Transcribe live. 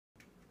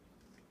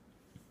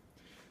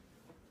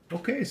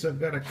Okay, so I've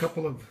got a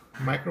couple of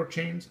micro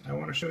chains I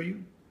want to show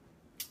you.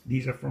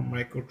 These are from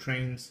Micro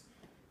Train's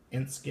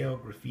Nth Scale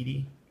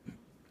Graffiti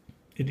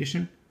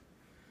edition.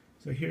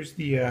 So here's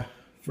the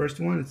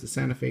first one. It's the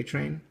Santa Fe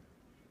train.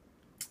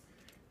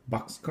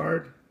 Box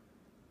card.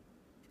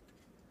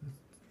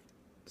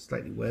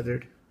 Slightly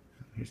weathered.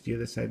 Here's the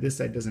other side. This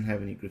side doesn't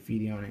have any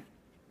graffiti on it,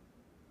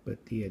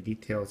 but the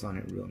details on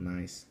it real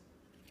nice.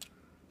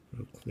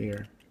 Real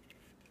clear.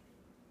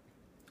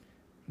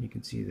 You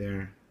can see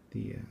there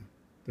the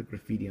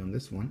graffiti on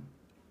this one.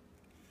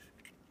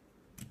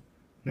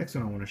 Next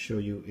one I want to show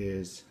you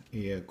is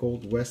a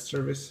Gold West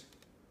service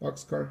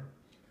box car.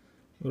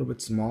 A little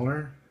bit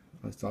smaller.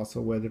 It's also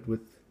weathered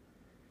with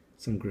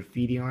some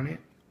graffiti on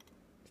it.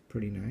 It's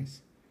pretty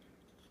nice.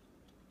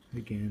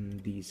 Again,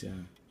 these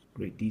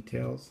great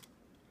details.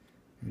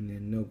 And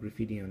then no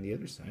graffiti on the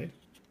other side.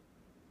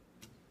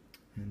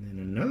 And then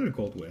another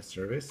Gold West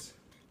service.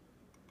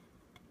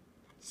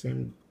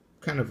 Same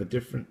kind of a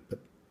different but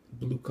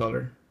blue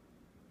color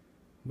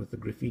with the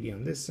graffiti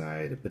on this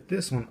side, but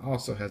this one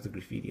also has the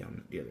graffiti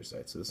on the other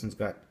side. So this one's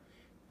got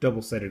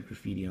double-sided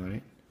graffiti on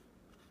it.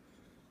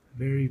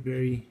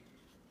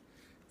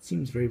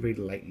 Seems very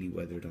lightly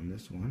weathered on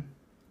this one.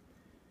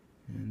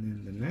 And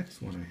then the next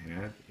one I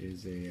have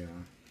is a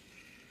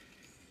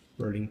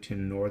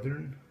Burlington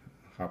Northern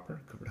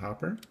hopper, covered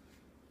hopper.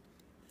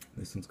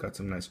 This one's got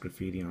some nice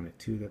graffiti on it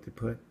too that they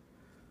put.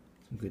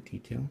 Some good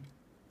detail.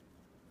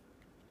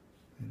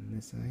 And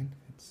this side,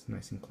 it's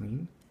nice and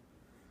clean.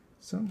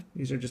 So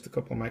these are just a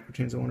couple of micro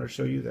trains I wanted to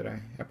show you that I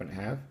happen to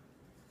have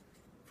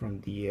from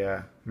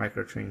the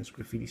Micro Trains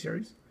Graffiti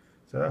series.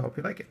 So I hope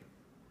you like it.